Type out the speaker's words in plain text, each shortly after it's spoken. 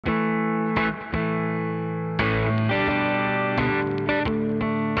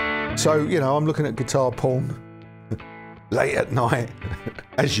So, you know, I'm looking at guitar porn late at night,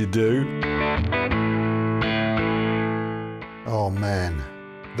 as you do. Oh man,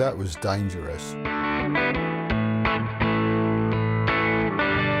 that was dangerous.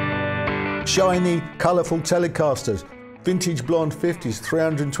 Shiny, colourful Telecasters, vintage blonde 50s,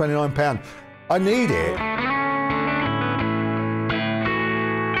 £329. I need it.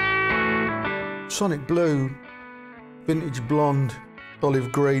 Sonic blue, vintage blonde,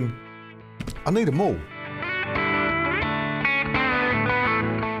 olive green. I need them all.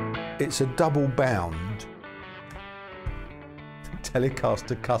 It's a double bound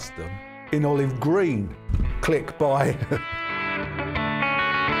Telecaster custom in olive green. Click buy.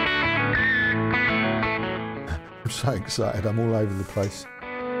 I'm so excited, I'm all over the place.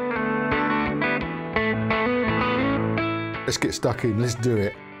 Let's get stuck in, let's do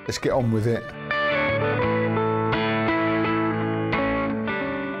it. Let's get on with it.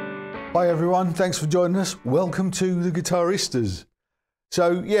 Hi everyone, thanks for joining us. Welcome to the Guitaristas.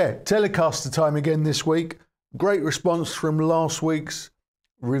 So yeah, Telecaster time again this week. Great response from last week's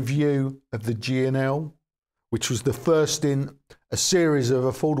review of the G&L, which was the first in a series of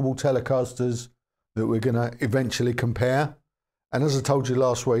affordable Telecasters that we're going to eventually compare. And as I told you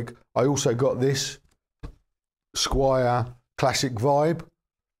last week, I also got this Squier Classic Vibe,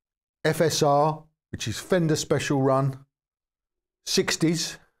 FSR, which is Fender Special Run,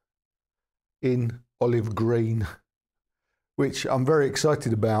 60's in olive green, which I'm very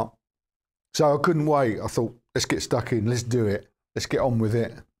excited about. So I couldn't wait. I thought, let's get stuck in, let's do it. Let's get on with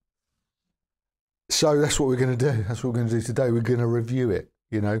it. So that's what we're going to do. That's what we're going to do today. We're going to review it,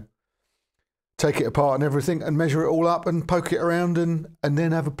 you know, take it apart and everything and measure it all up and poke it around and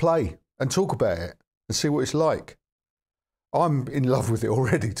then have a play and talk about it and see what it's like. I'm in love with it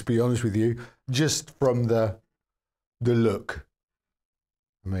already, to be honest with you, just from the look.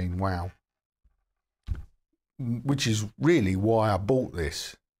 I mean, wow. Which is really why I bought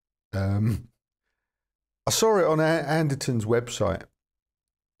this. I saw it on Anderton's website.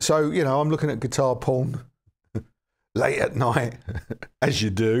 So, you know, I'm looking at guitar porn late at night, as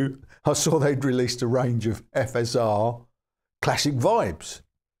you do. I saw they'd released a range of FSR classic vibes,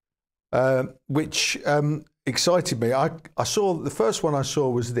 which excited me. I saw, the first one I saw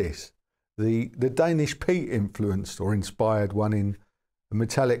was this, the Danish Pete influenced or inspired one in a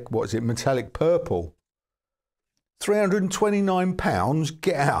metallic, what is it, metallic purple. £329,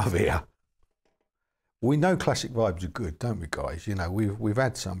 get out of here. We know classic vibes are good, don't we, guys? You know, we've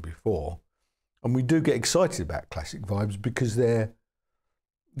had some before, and we do get excited about classic vibes because they're,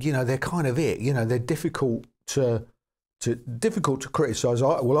 you know, they're kind of it. You know, they're difficult to criticise.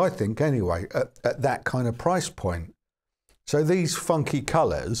 Well, I think anyway, at that kind of price point. So these funky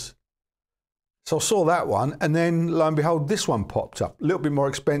colours. So I saw that one, and then lo and behold, this one popped up, a little bit more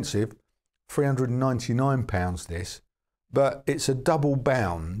expensive. £399 this, but it's a double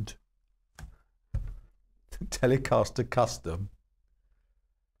bound Telecaster custom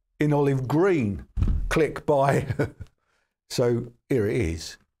in olive green. Click buy. So here it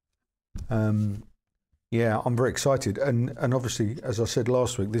is. Yeah, I'm very excited, and obviously, as I said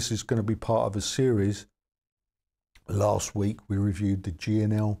last week, this is going to be part of a series. Last week we reviewed the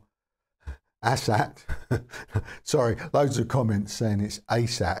G&L ASAT. Sorry, loads of comments saying it's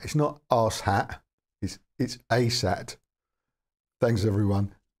ASAT. It's not arse hat. It's ASAT. Thanks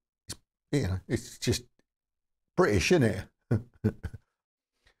everyone. It's, you know, it's just British, isn't it?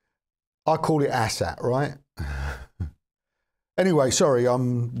 I call it ASAT, right? Anyway, sorry,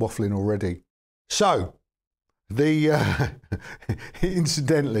 I'm waffling already. So the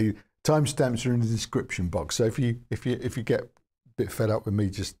incidentally, timestamps are in the description box. So if you get a bit fed up with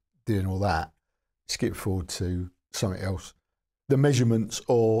me just doing all that, skip forward to something else, the measurements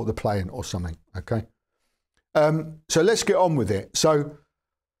or the playing or something. Okay, so let's get on with it. So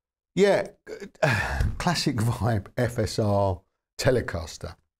yeah, classic vibe FSR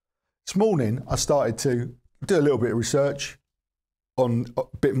Telecaster. This morning I started to do a little bit of research on, a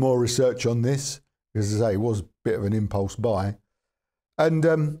bit more research on this, because as I say, it was a bit of an impulse buy, and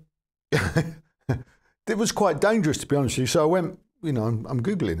it was quite dangerous, to be honest with you. So I went, you know, I'm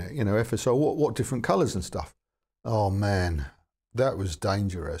Googling it, you know, FSR, what different colours and stuff. Oh man, that was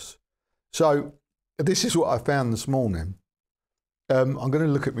dangerous. So this is what I found this morning. I'm going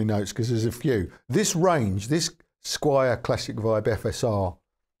to look at my notes because there's a few. This range, this Squier Classic Vibe FSR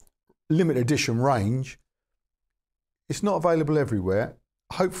limited edition range, it's not available everywhere.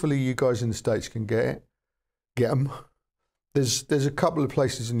 Hopefully you guys in the States can get them. There's a couple of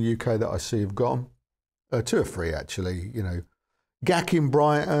places in the UK that I see have got them. 2 or 3 actually, you know. GAC in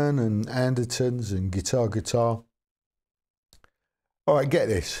Brighton and Anderton's and Guitar. All right, get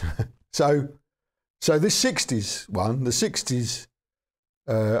this. So this 60s one, the 60s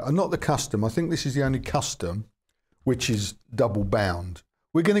are not the custom. I think this is the only custom, which is double bound.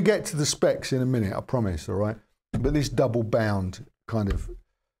 We're going to get to the specs in a minute, I promise, all right? But this double bound kind of,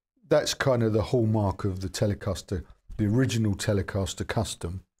 that's kind of the hallmark of the Telecaster, the original Telecaster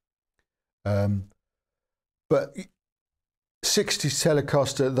custom. But 60s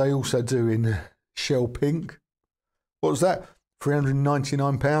Telecaster, they also do in shell pink. What was that?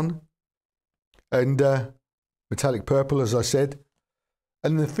 £399. And metallic purple, as I said.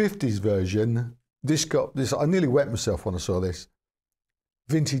 And the 50s version, this got this, I nearly wet myself when I saw this.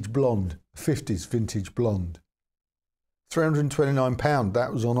 Vintage blonde, 50s vintage blonde. £329,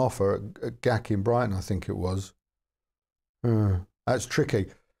 that was on offer at GAC in Brighton, I think it was. That's tricky.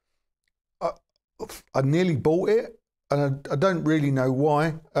 I nearly bought it, and I don't really know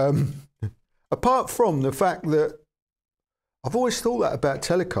why. Apart from the fact that I've always thought that about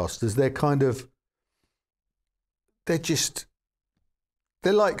Telecasters, they're kind of, they're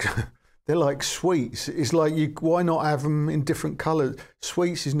like sweets. It's like, why not have them in different colours?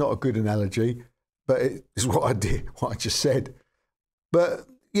 Sweets is not a good analogy, but it is what I just said. But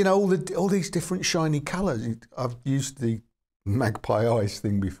you know, all these different shiny colours. I've used the magpie eyes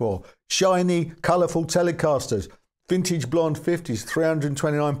thing before. Shiny, colourful Telecasters, vintage blonde 50s,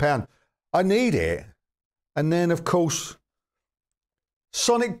 £329. I need it. And then of course,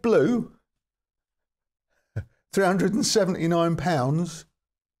 Sonic Blue, £379.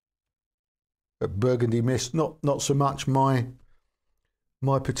 Burgundy mist, not so much my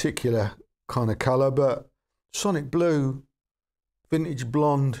particular kind of colour, but Sonic Blue, vintage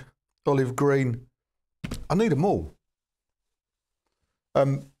blonde, olive green. I need them all.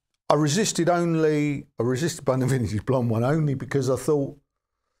 I resisted buying the vintage blonde one only because I thought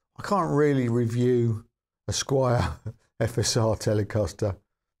I can't really review a Squier FSR Telecaster,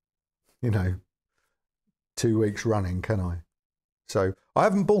 you know, 2 weeks running, can I? So I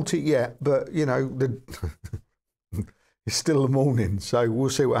haven't bought it yet, but you know, it's still the morning, so we'll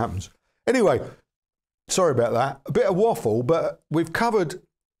see what happens. Anyway, sorry about that. A bit of waffle, but we've covered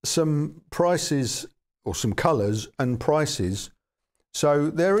some prices or some colours and prices. So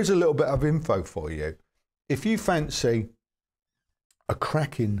there is a little bit of info for you. If you fancy a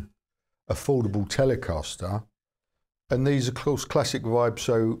cracking, affordable Telecaster, and these are, of course, classic vibes,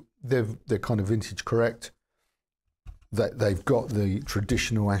 so they're kind of vintage correct. They've got the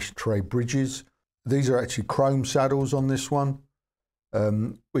traditional ashtray bridges. These are actually chrome saddles on this one,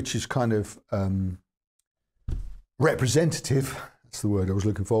 which is kind of representative, that's the word I was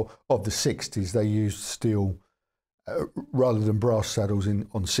looking for, of the 60s. They used steel rather than brass saddles on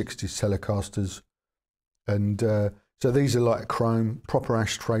 60s Telecasters. And so these are like chrome, proper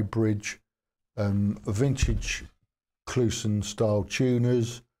ashtray bridge, vintage Cluson style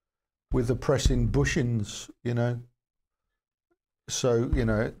tuners with the pressing bushings, you know. So, you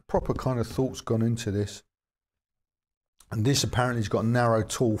know, proper kind of thought's gone into this. And this apparently has got narrow,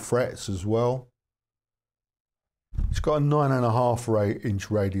 tall frets as well. It's got a 9.5 inch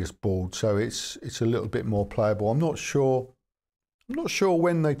radius board, so it's a little bit more playable. I'm not sure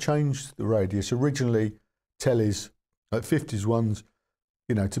when they changed the radius. Originally, Tellies, like 50s ones,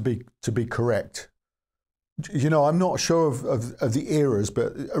 you know, to be correct. You know, I'm not sure of the eras,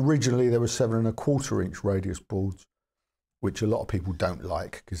 but originally there were 7.25 inch radius boards, which a lot of people don't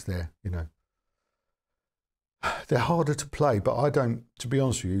like because they're, you know, they're harder to play. But I don't, to be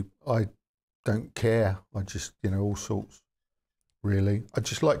honest with you, I don't care. I just, you know, all sorts, really. I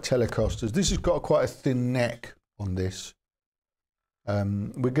just like Telecasters. This has got quite a thin neck on this.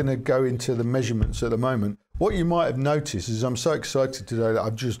 We're going to go into the measurements at the moment. What you might have noticed is I'm so excited today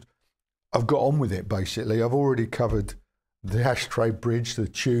that I've got on with it, basically. I've already covered the ashtray bridge, the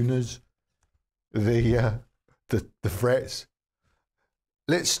tuners, the frets.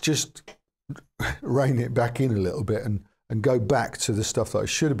 Let's just rein it back in a little bit and go back to the stuff that it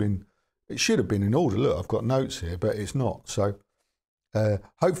should have been in order. Look, I've got notes here, but it's not. So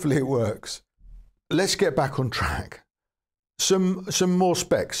hopefully it works. Let's get back on track. Some more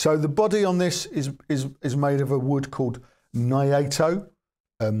specs. So the body on this is made of a wood called Nyato,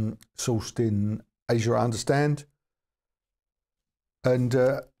 sourced in Asia, I understand. And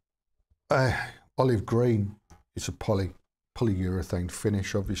olive green. It's a polyurethane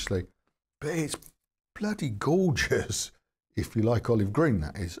finish, obviously, but it's bloody gorgeous. If you like olive green,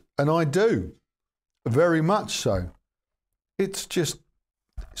 that is, and I do, very much so. It's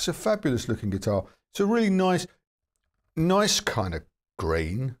a fabulous looking guitar. It's a really nice kind of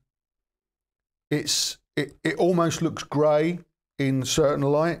green. It almost looks grey in certain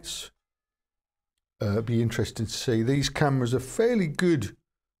lights. It'd be interesting to see. These cameras are fairly good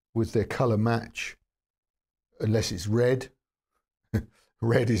with their colour match, unless it's red.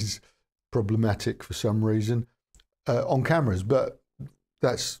 Red is problematic for some reason on cameras, but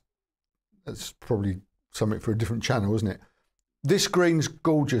that's probably something for a different channel, isn't it? This green's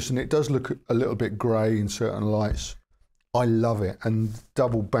gorgeous, and it does look a little bit grey in certain lights. I love it, and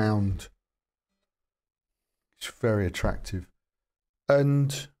double bound. It's very attractive,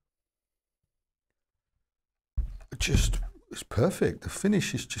 and it's perfect. The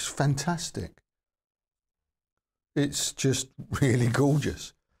finish is just fantastic. It's just really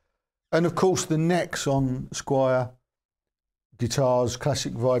gorgeous. And of course the necks on Squier guitars,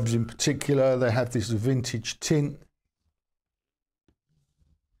 classic vibes in particular, they have this vintage tint,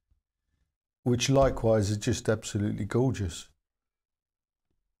 which likewise is just absolutely gorgeous.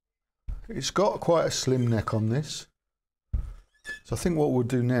 It's got quite a slim neck on this. So I think what we'll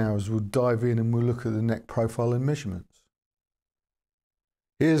do now is we'll dive in and we'll look at the neck profile and measurements.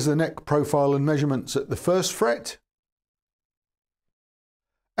 Here's the neck profile and measurements at the 1st fret.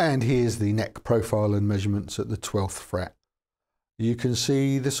 And here's the neck profile and measurements at the 12th fret. You can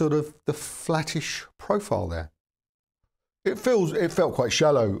see the sort of the flattish profile there. It felt quite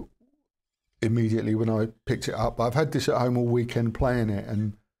shallow immediately when I picked it up. I've had this at home all weekend playing it,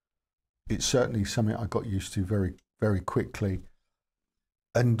 and it's certainly something I got used to very, very quickly,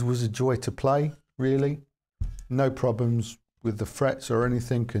 and was a joy to play, really. No problems with the frets or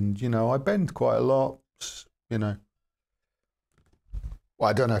anything, and you know, I bend quite a lot, you know. Well,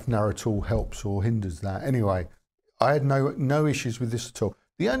 I don't know if narrow tool helps or hinders that. Anyway, I had no issues with this at all.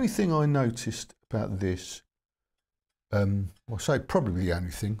 The only thing I noticed about this, well, I say probably the only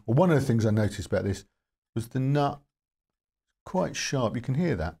thing, or one of the things I noticed about this, was the nut quite sharp. You can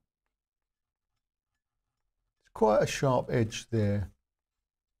hear that. It's quite a sharp edge there,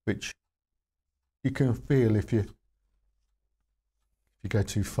 which you can feel if you go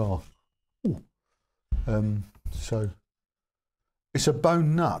too far. Ooh. So it's a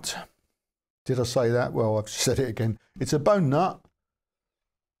bone nut. Did I say that? Well, I've said it again. It's a bone nut.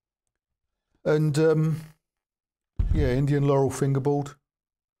 And yeah, Indian laurel fingerboard.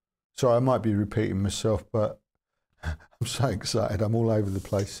 Sorry, I might be repeating myself, but I'm so excited. I'm all over the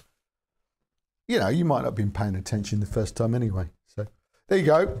place. You know, you might not have been paying attention the first time anyway. So there you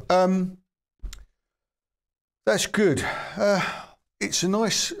go. That's good. It's a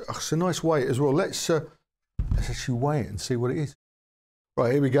nice weight as well. Let's actually weigh it and see what it is.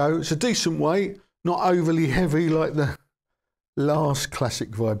 Right, here we go. It's a decent weight, not overly heavy like the last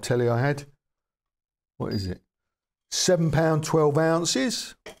classic vibe telly I had. What is it? £7, 12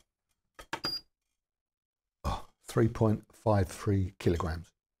 ounces. Oh, 3.53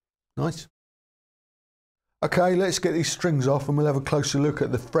 kilograms. Nice. Okay, let's get these strings off and we'll have a closer look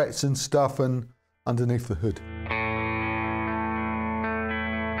at the frets and stuff and underneath the hood.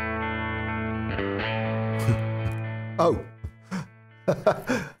 Oh.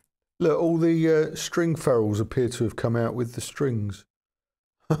 Look, all the string ferrules appear to have come out with the strings.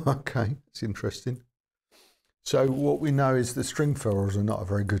 Okay, it's interesting. So what we know is the string ferrules are not a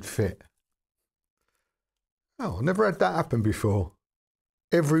very good fit. Oh, I never had that happen before.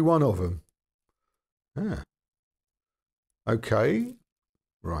 Every one of them. Ah. Okay,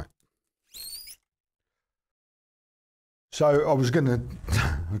 right. So I was gonna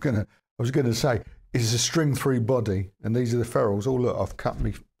say, it's a string 3 body, and these are the ferrules. Oh look, I've cut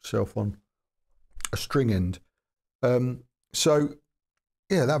myself on a string end. So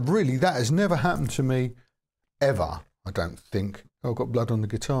yeah, that has never happened to me ever, I don't think. Oh, I've got blood on the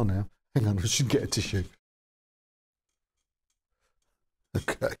guitar now. Hang on, I should get a tissue.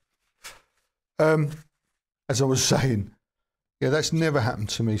 Okay. As I was saying, yeah, that's never happened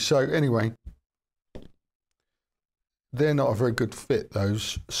to me. So anyway, they're not a very good fit,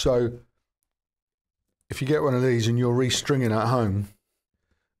 those. So if you get one of these and you're restringing at home,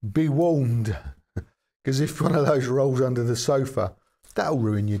 be warned, because if one of those rolls under the sofa, that'll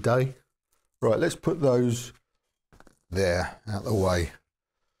ruin your day. Right, let's put those there, out the way,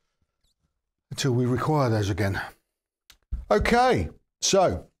 until we require those again. Okay,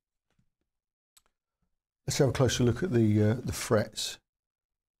 so let's have a closer look at the frets.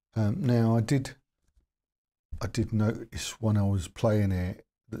 Now, I did notice when I was playing it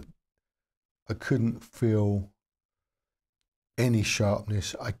that I couldn't feel any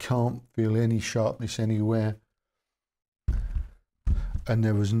sharpness. I can't feel any sharpness anywhere, and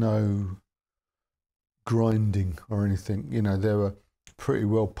there was no grinding or anything. You know, they were pretty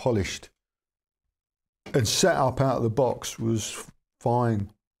well polished, and set up out of the box was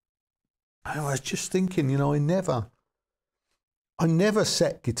fine. I was just thinking, you know, I never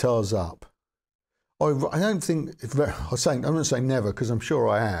set guitars up. I don't think, I'm not saying never because I'm sure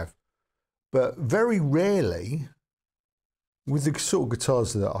I have, but very rarely with the sort of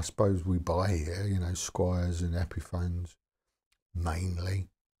guitars that I suppose we buy here, you know, Squiers and Epiphones mainly,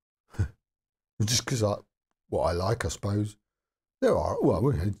 just because what I like, I suppose. There are, well,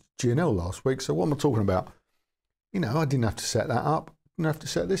 we had G&L last week, so what am I talking about? You know, I didn't have to set that up, didn't have to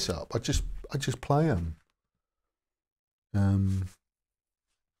set this up. I just play them.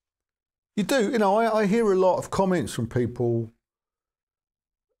 You do, you know, I hear a lot of comments from people.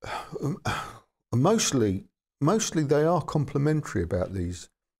 Mostly they are complimentary about these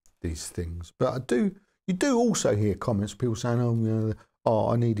things. But you do also hear comments, people saying, oh, you know, oh,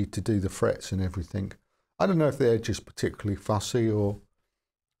 I needed to do the frets and everything. I don't know if they're just particularly fussy or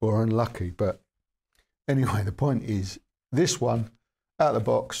unlucky, but anyway, the point is this one out of the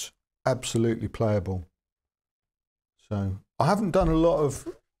box, absolutely playable. So I haven't done a lot of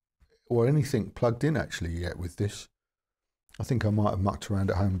or anything plugged in actually yet with this. I think I might have mucked around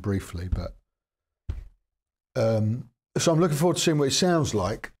at home briefly, but so I'm looking forward to seeing what it sounds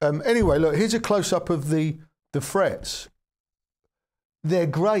like. Anyway, look, here's a close-up of the frets. They're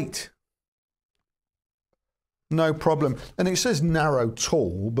great. No problem. And it says narrow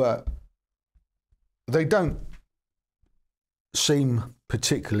tall, but they don't seem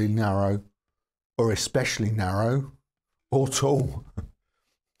particularly narrow or especially narrow or tall,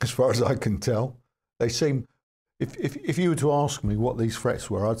 as far as I can tell. They seem, if you were to ask me what these frets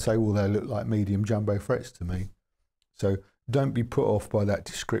were, I'd say, well, they look like medium jumbo frets to me. So don't be put off by that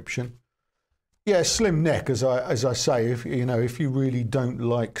description. Yeah, slim neck, as I say, if you really don't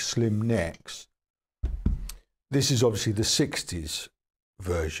like slim necks, this is obviously the 60s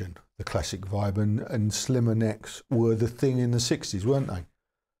version, the classic vibe, and slimmer necks were the thing in the 60s, weren't they?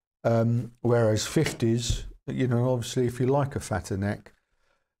 Whereas 50s, you know, obviously if you like a fatter neck,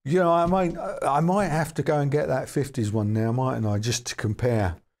 you know, I might have to go and get that 50s one now, mightn't I, just to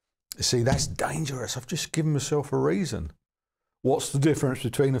compare. See, that's dangerous. I've just given myself a reason. What's the difference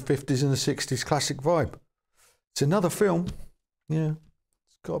between the 50s and the 60s classic vibe? It's another film. Yeah,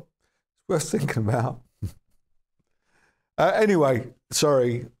 it's worth thinking about. Anyway,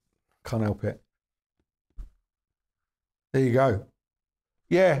 sorry, can't help it. There you go.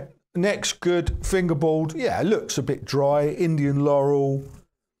 Yeah, neck's good. Fingerboard, yeah, looks a bit dry. Indian laurel.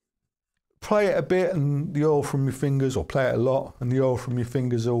 Play it a bit and the oil from your fingers, or play it a lot and the oil from your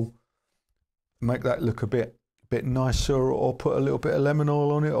fingers will make that look a bit nicer, or put a little bit of lemon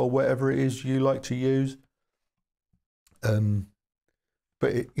oil on it, or whatever it is you like to use.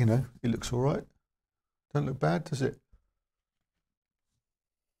 But it, you know, it looks all right. Don't look bad, does it?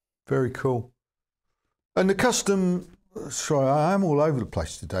 Very cool. And the custom, sorry, I am all over the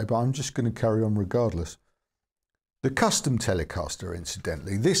place today, but I'm just going to carry on regardless. The custom Telecaster,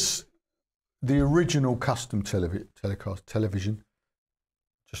 incidentally, the original custom television,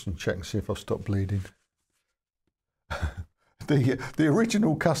 just to check and see if I've stopped bleeding. The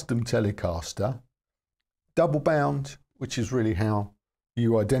original custom Telecaster, double bound, which is really how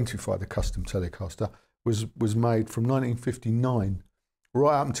you identify the custom Telecaster, was made from 1959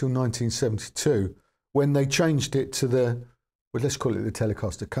 right up until 1972, when they changed it to well, let's call it the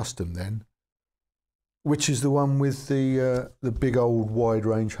Telecaster Custom then, which is the one with the big old wide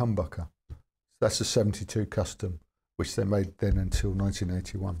range humbucker. That's a 72 Custom, which they made then until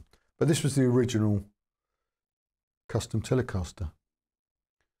 1981. But this was the original custom Telecaster,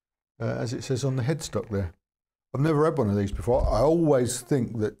 as it says on the headstock there. I've never had one of these before. I always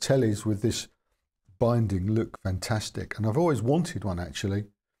think that tellies with this binding look fantastic, and I've always wanted one actually.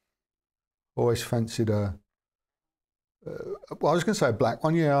 Always fancied well, I was going to say a black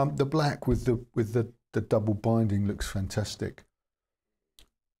one. Yeah, the black with the double binding looks fantastic.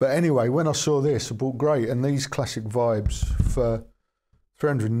 But anyway, when I saw this, I bought great, and these classic vibes for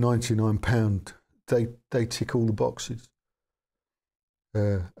 £399, they tick all the boxes.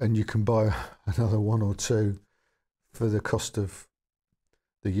 And you can buy another one or two for the cost of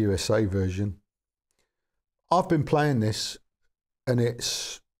the USA version. I've been playing this, and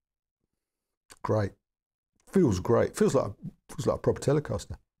it's great. Feels great. Feels like a proper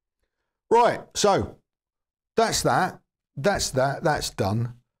Telecaster. Right, so that's that. That's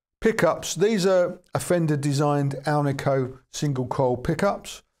done. Pickups. These are a Fender designed Alnico single coil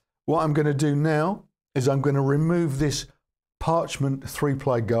pickups. What I'm going to do now is I'm going to remove this parchment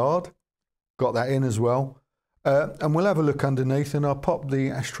 3-ply guard. Got that in as well. And we'll have a look underneath, and I'll pop the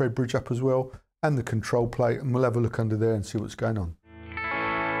ashtray bridge up as well, and the control plate, and we'll have a look under there and see what's going on.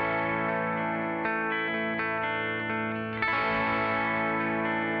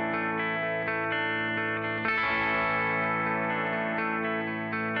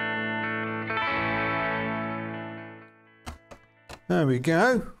 There we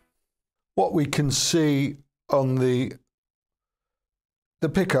go. What we can see on the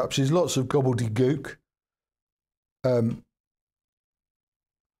pickups is lots of gobbledygook. The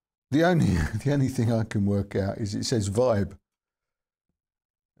only thing I can work out is it says vibe.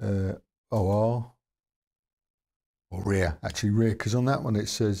 OR or rear, actually rear, because on that one it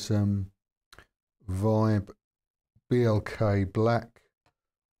says vibe BLK black.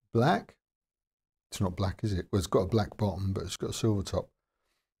 Black? It's not black, is it? Well, it's got a black bottom, but it's got a silver top.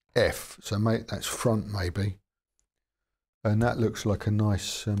 F, so mate, that's front maybe. And that looks like a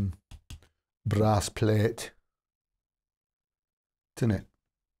nice brass plate, doesn't it?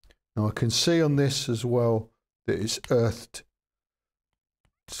 Now I can see on this as well that it's earthed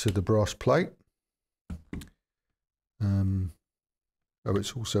to the brass plate. Oh,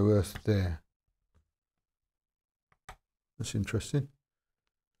 it's also earthed there. That's interesting.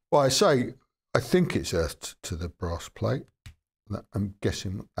 Well, I think it's earthed to the brass plate. I'm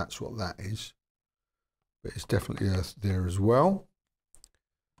guessing that's what that is. But it's definitely earthed there as well.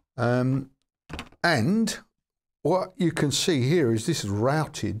 And what you can see here is this is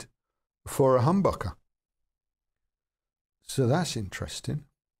routed for a humbucker. So that's interesting.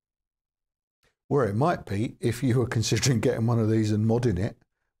 Where it might be, if you were considering getting one of these and modding it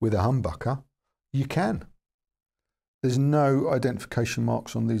with a humbucker, you can. There's no identification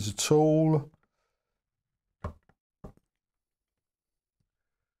marks on these at all.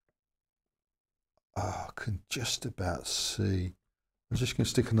 Oh, I can just about see. I'm just going to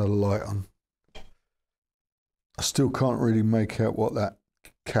stick another light on. I still can't really make out what that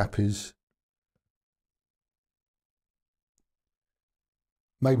cap is.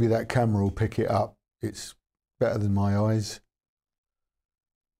 Maybe that camera will pick it up. It's better than my eyes.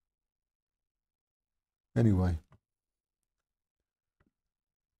 Anyway.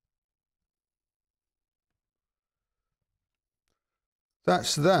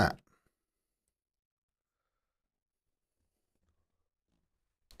 That's that.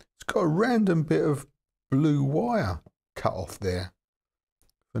 It's got a random bit of blue wire cut off there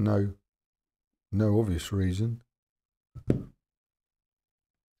for no obvious reason.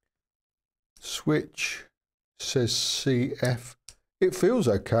 Switch says CF. It feels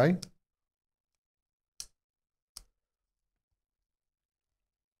okay.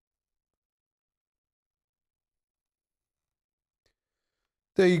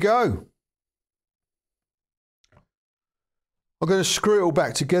 There you go. I'm going to screw it all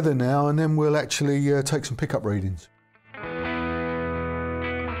back together now, and then we'll actually take some pickup readings.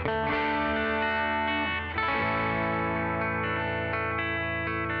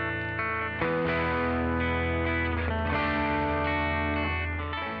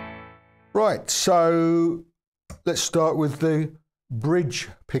 Right, so let's start with the bridge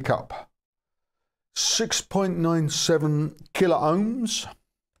pickup. 6.97 kilo ohms.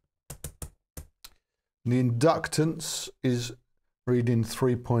 The inductance is reading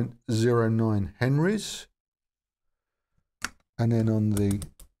 3.09 Henrys. And then on the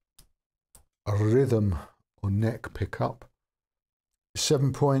rhythm or neck pickup,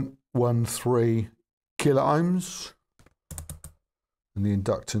 7.13 kilo ohms. And the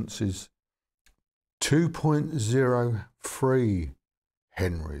inductance is 2.03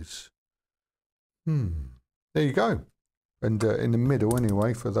 Henrys. There you go. And in the middle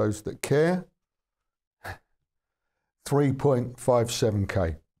anyway, for those that care,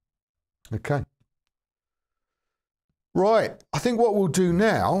 3.57K. Okay. Right, I think what we'll do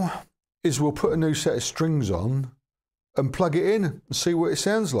now is we'll put a new set of strings on and plug it in and see what it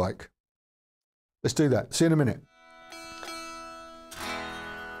sounds like. Let's do that. See you in a minute.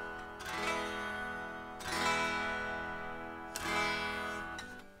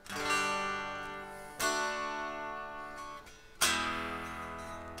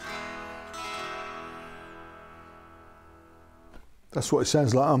 That's what it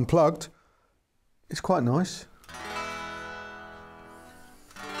sounds like unplugged. It's quite nice.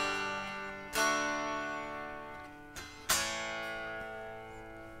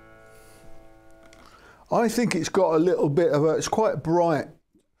 I think it's got a little bit of a, it's quite bright.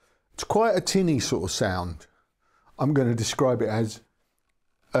 It's quite a tinny sort of sound. I'm going to describe it as,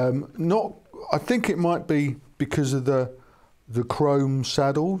 not, I think it might be because of the chrome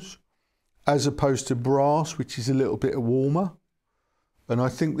saddles as opposed to brass, which is a little bit warmer. And I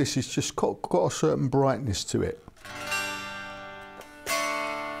think this has just got a certain brightness to it.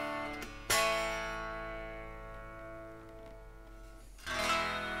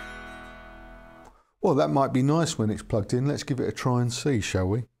 Well, that might be nice when it's plugged in. Let's give it a try and see, shall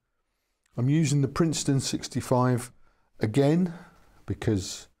we? I'm using the Princeton 65 again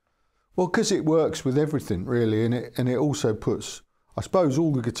because, well, because it works with everything really, and it also puts I suppose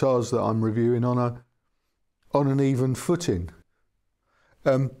all the guitars that I'm reviewing on an even footing.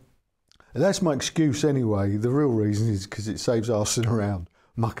 That's my excuse anyway. The real reason is because it saves arsing around,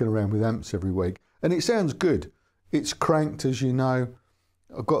 mucking around with amps every week. And it sounds good. It's cranked, as you know.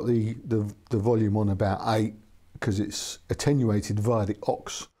 I've got the volume on about 8 because it's attenuated via the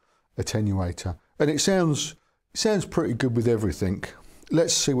aux attenuator. And it sounds pretty good with everything.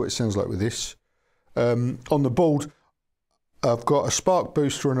 Let's see what it sounds like with this. On the board, I've got a spark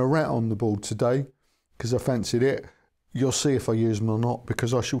booster and a rat on the board today because I fancied it. You'll see if I use them or not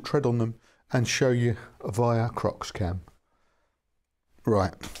because I shall tread on them and show you via Crocs cam.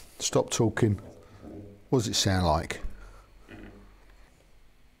 Right, stop talking. What does it sound like?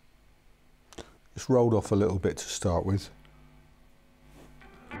 It's rolled off a little bit to start with.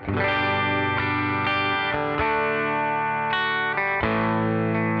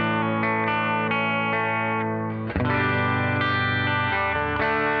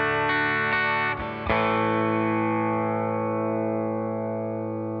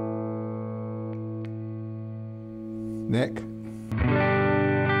 Neck.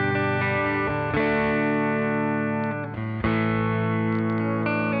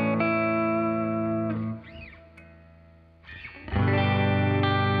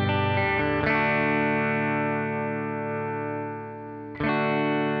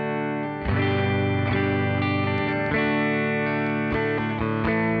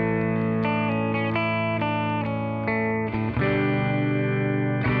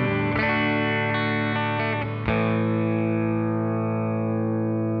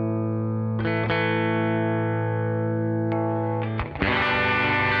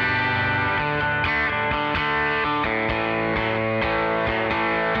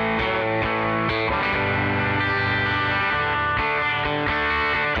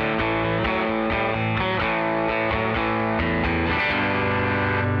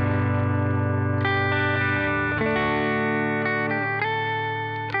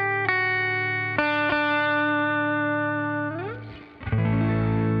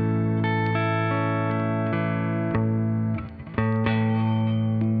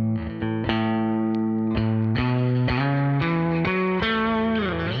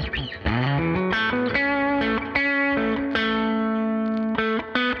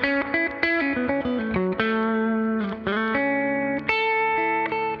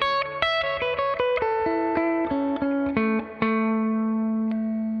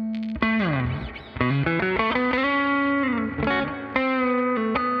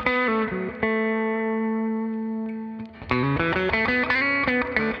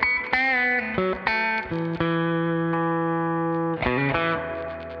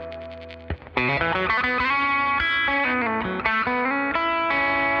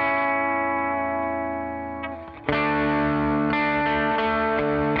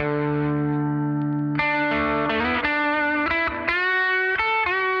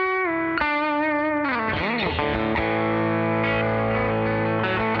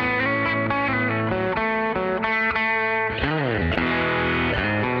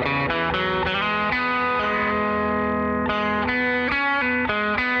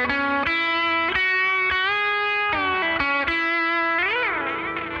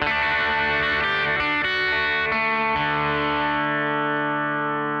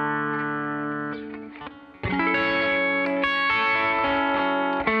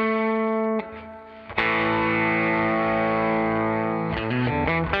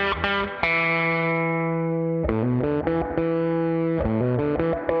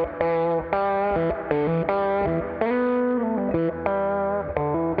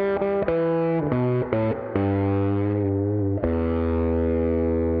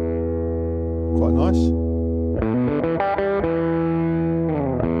 Quite nice.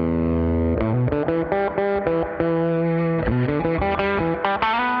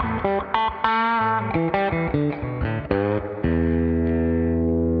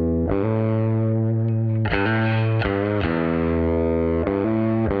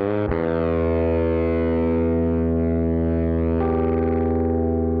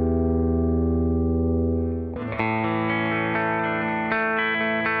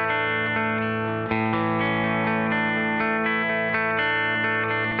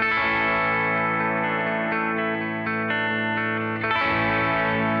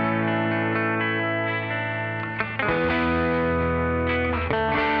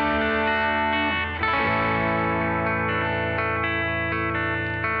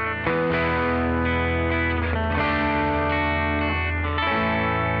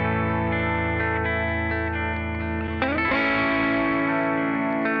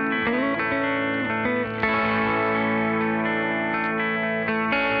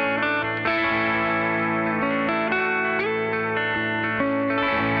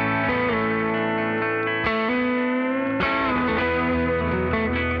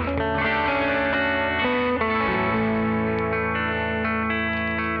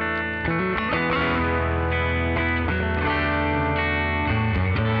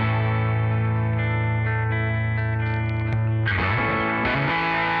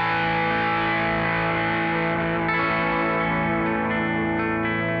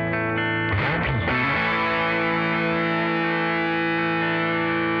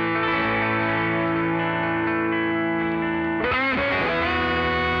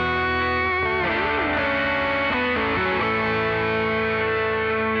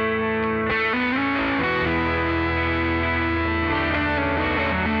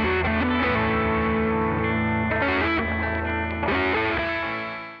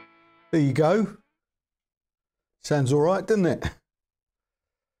 There you go. Sounds all right, doesn't it?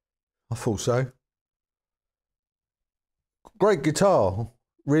 I thought so. Great guitar,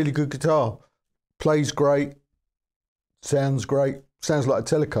 really good guitar. Plays great, sounds great, sounds like a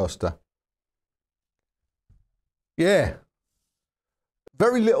Telecaster. Yeah.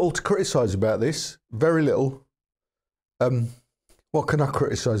 Very little to criticise about this, very little. What can I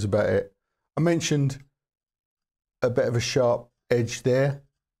criticise about it? I mentioned a bit of a sharp edge there,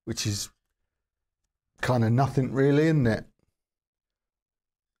 which is kind of nothing really, isn't it?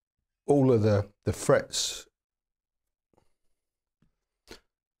 All of the frets,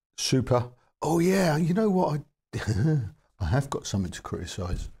 super. Oh yeah, you know what? I have got something to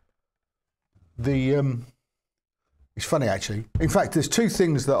criticise. It's funny actually. In fact, there's two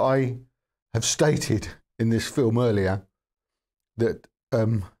things that I have stated in this film earlier that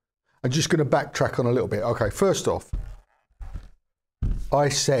I'm just going to backtrack on a little bit. Okay, first off, I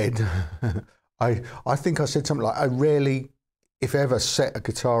said, I think I said something like, I rarely, if ever, set a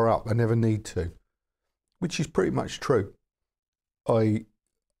guitar up. I never need to, which is pretty much true. I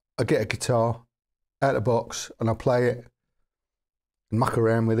get a guitar out of the box and I play it and muck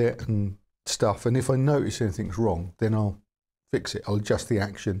around with it and stuff. And if I notice anything's wrong, then I'll fix it. I'll adjust the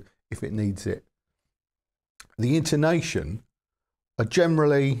action if it needs it. The intonation, I don't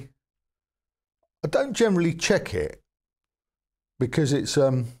generally check it because it's,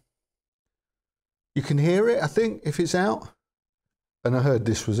 you can hear it, I think, if it's out. And I heard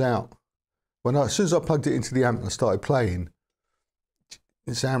this was out. As soon as I plugged it into the amp and I started playing,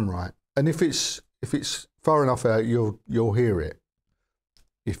 it sounded right. And if it's far enough out, you'll hear it.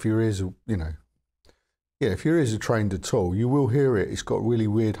 If your ears are, if your ears are trained at all, you will hear it. It's got really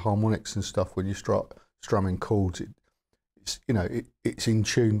weird harmonics and stuff when you start strumming chords. It's in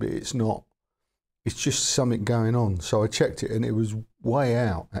tune, but it's not. It's just something going on. So I checked it and it was way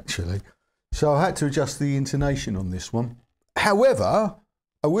out actually. So I had to adjust the intonation on this one. However,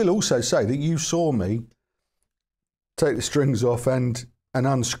 I will also say that you saw me take the strings off and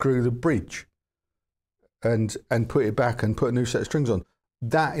unscrew the bridge and put it back and put a new set of strings on.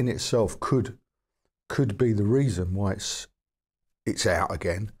 That in itself could be the reason why it's out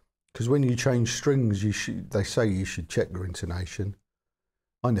again. Because when you change strings, they say you should check your intonation.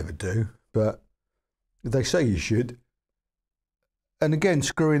 I never do, but they say you should. And again,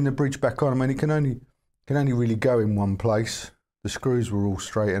 screwing the bridge back on, I mean, it can only really go in one place. The screws were all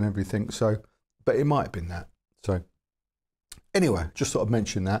straight and everything, so, but it might have been that. So anyway, just thought I'd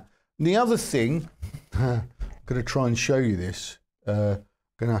mention that. And the other thing, I'm going to try and show you this.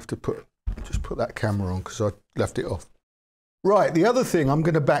 Going to have to put that camera on because I left it off. Right, the other thing I'm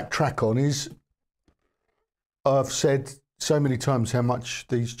going to backtrack on is I've said so many times how much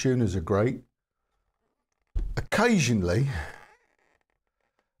these tuners are great. Occasionally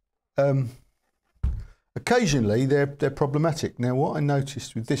they're problematic. Now, what I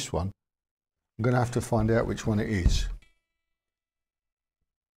noticed with this one, I'm going to have to find out which one it is.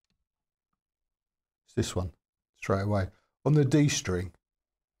 It's this one, straight away. On the D string,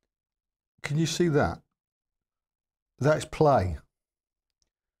 can you see that? That's play.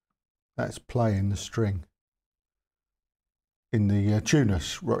 That's play in the string. In the tuner,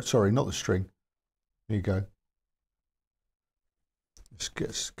 sorry, not the string. There you go. Let's get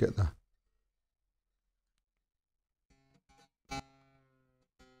the...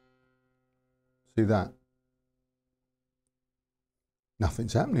 See that?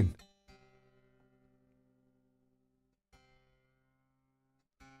 Nothing's happening.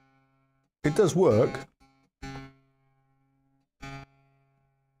 It does work,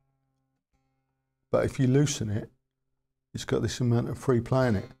 but if you loosen it, it's got this amount of free play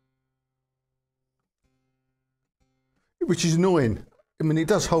in it, which is annoying. I mean, it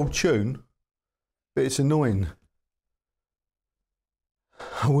does hold tune, but it's annoying.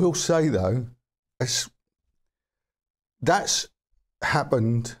 I will say though, that's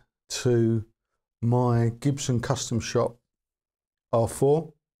happened to my Gibson Custom Shop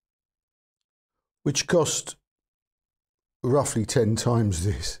R4, which cost roughly 10 times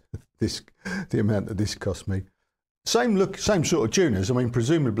the amount that this cost me. Same sort of tuners. I mean,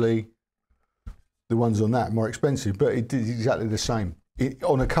 presumably the ones on that are more expensive, but it did exactly the same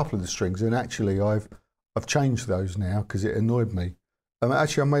on a couple of the strings. And actually, I've changed those now because it annoyed me.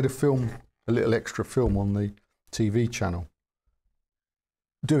 Actually, I made a little extra film on the TV channel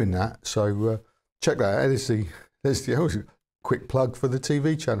doing that. So check that out. There's the quick plug for the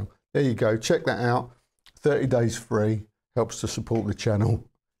TV channel. There you go. Check that out. 30 days free. Helps to support the channel,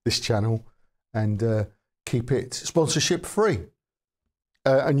 this channel, and keep it sponsorship free.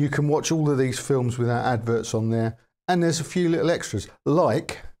 And you can watch all of these films without adverts on there. And there's a few little extras,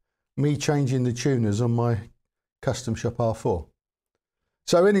 like me changing the tuners on my custom shop R4.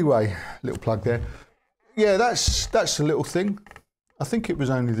 So anyway, little plug there. Yeah, that's a little thing. I think it was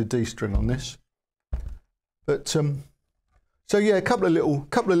only the D string on this, but so yeah, a couple of little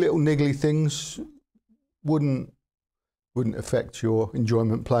niggly things wouldn't affect your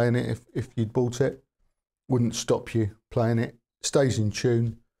enjoyment playing it if you'd bought it. Wouldn't stop you playing it. Stays in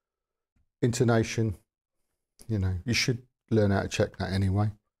tune. Intonation, you know, you should learn how to check that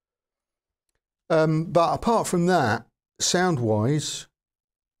anyway. But apart from that, sound-wise,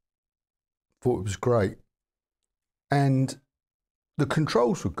 thought it was great. And the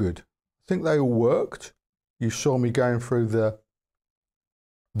controls were good. I think they all worked. You saw me going through the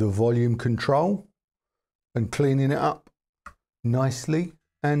volume control and cleaning it up nicely,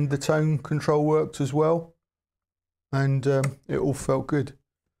 and the tone control worked as well, and it all felt good.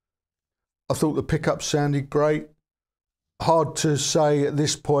 I thought the pickups sounded great. Hard to say at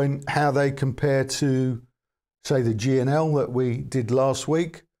this point how they compare to, say, the G&L that we did last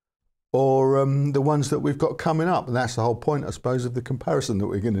week, or the ones that we've got coming up. And that's the whole point, I suppose, of the comparison that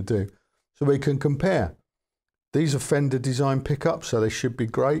we're going to do. So we can compare. These are Fender design pickups, so they should be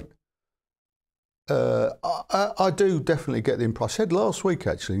great. I do definitely get the impression. I said last week,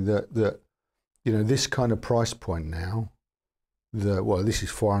 actually, that you know, this kind of price point now, well, this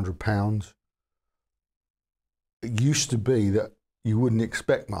is £400. It used to be that you wouldn't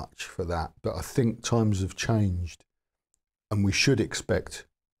expect much for that, but I think times have changed, and we should expect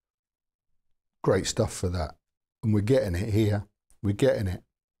great stuff for that. And we're getting it here. We're getting it.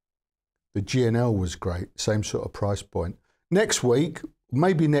 The G&L was great, same sort of price point. Next week,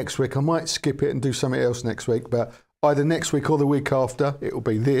 maybe next week, I might skip it and do something else next week, but either next week or the week after, it will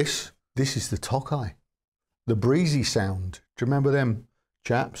be this. This is the Tokai, the breezy sound. Do you remember them,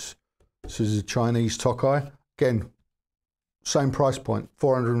 chaps? This is a Chinese Tokai. Again, same price point,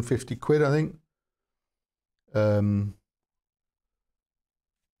 450 quid, I think. I'm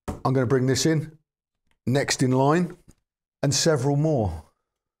going to bring this in, next in line, and several more.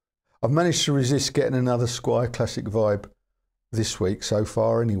 I've managed to resist getting another Squier Classic Vibe this week so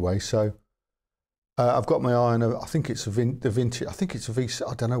far anyway, so I've got my eye on I think it's the vintage, I think it's a V6,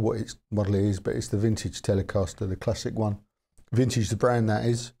 I don't know what its model is, but it's the vintage Telecaster, the classic one. Vintage, the brand, that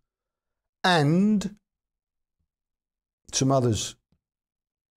is. And some others.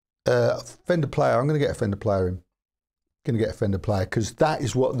 Fender player, I'm going to get a Fender player in. Going to get a Fender player, because that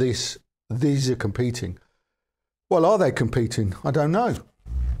is what these are competing. Well, are they competing? I don't know.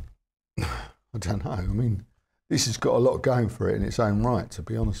 I don't know. I mean, this has got a lot going for it in its own right, to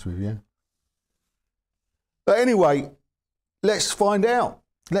be honest with you. But anyway, let's find out.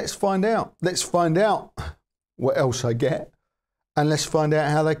 Let's find out. Let's find out what else I get, and let's find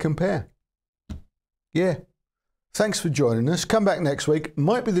out how they compare. Yeah. Thanks for joining us. Come back next week.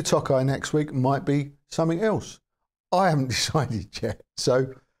 Might be the Tokai next week. Might be something else. I haven't decided yet.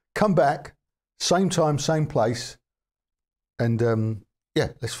 So come back, same time, same place, and yeah,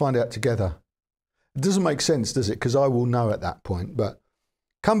 let's find out together. It doesn't make sense, does it? Because I will know at that point. But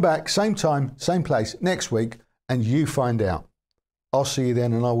come back, same time, same place, next week, and you find out. I'll see you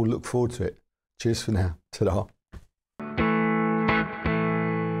then, and I will look forward to it. Cheers for now. Ta-da.